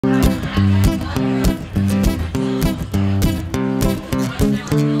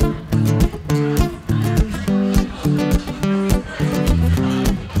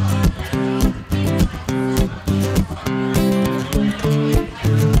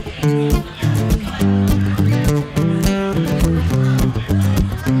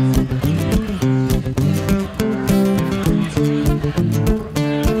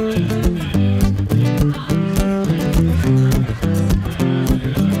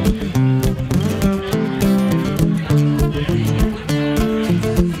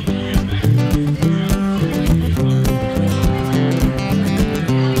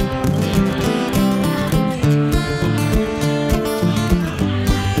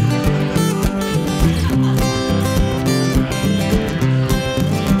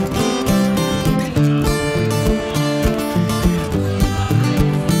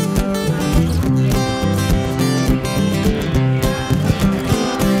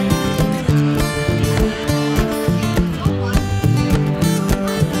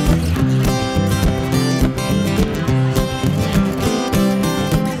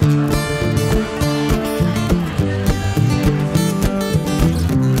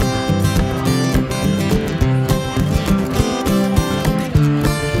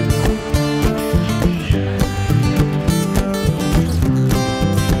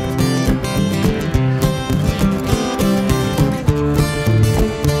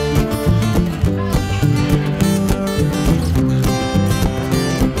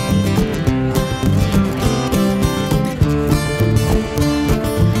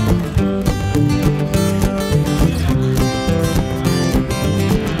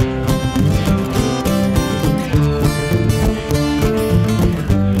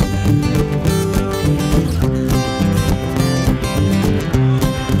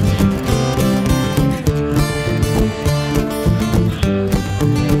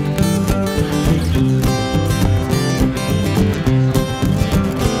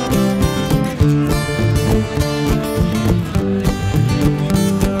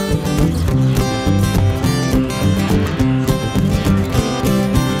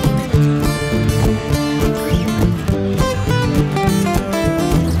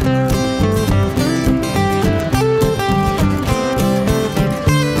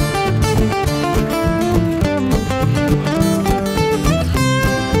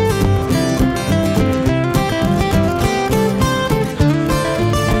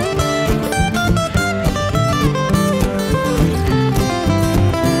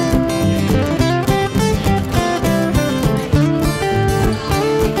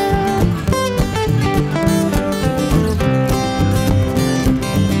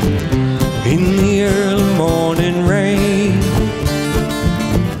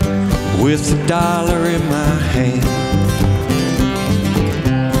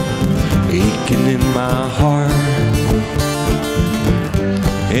my heart,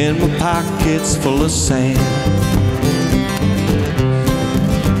 and my pockets full of sand.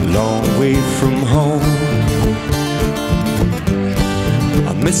 Long way from home,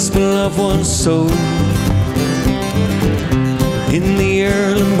 I miss my loved ones so. In the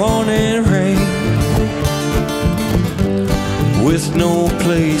early morning rain, with no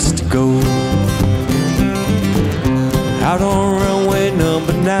place to go, out on runway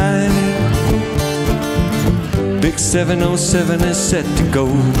number 9, big 707 is set to go.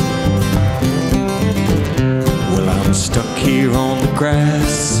 Well, I'm stuck here on the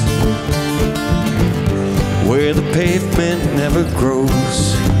grass, where the pavement never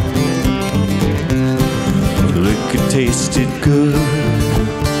grows. Liquor tasted good,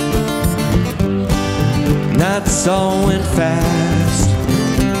 nights all went fast.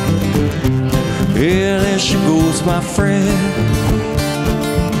 Yeah, there she goes, my friend.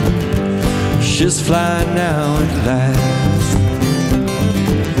 She's flying now at last.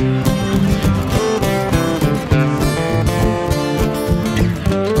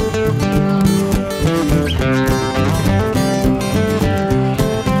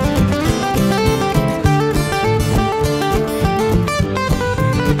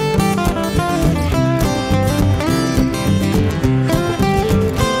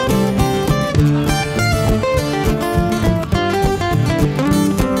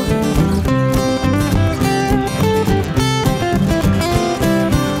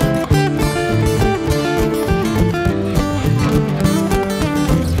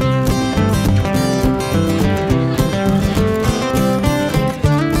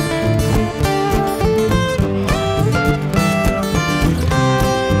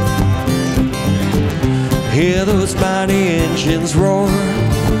 Hear those mighty engines roar,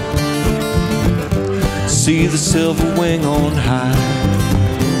 see the silver wing on high.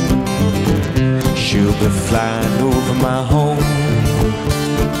 She'll be flying over my home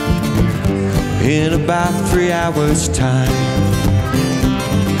in about 3 hours' time.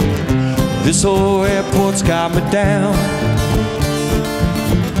 This old airport's got me down,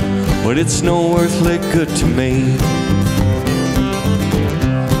 but it's no earthly good to me.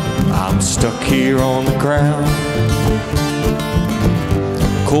 I'm stuck here on the ground,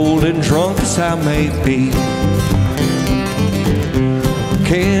 cold and drunk as I may be.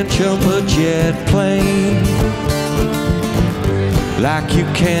 Can't jump a jet plane like you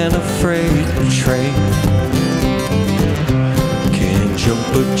can a freight train. Can't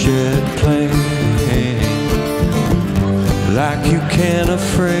jump a jet plane like you can a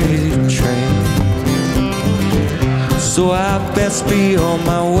freight train. So I best be on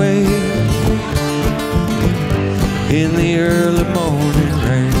my way in the early morning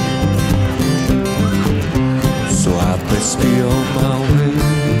rain. So I best be on my way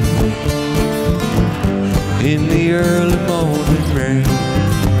in the early morning rain.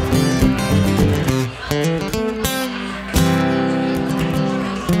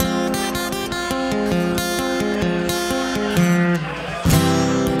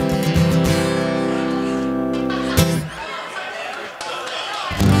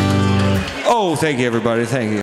 Oh, thank you, everybody. Thank you.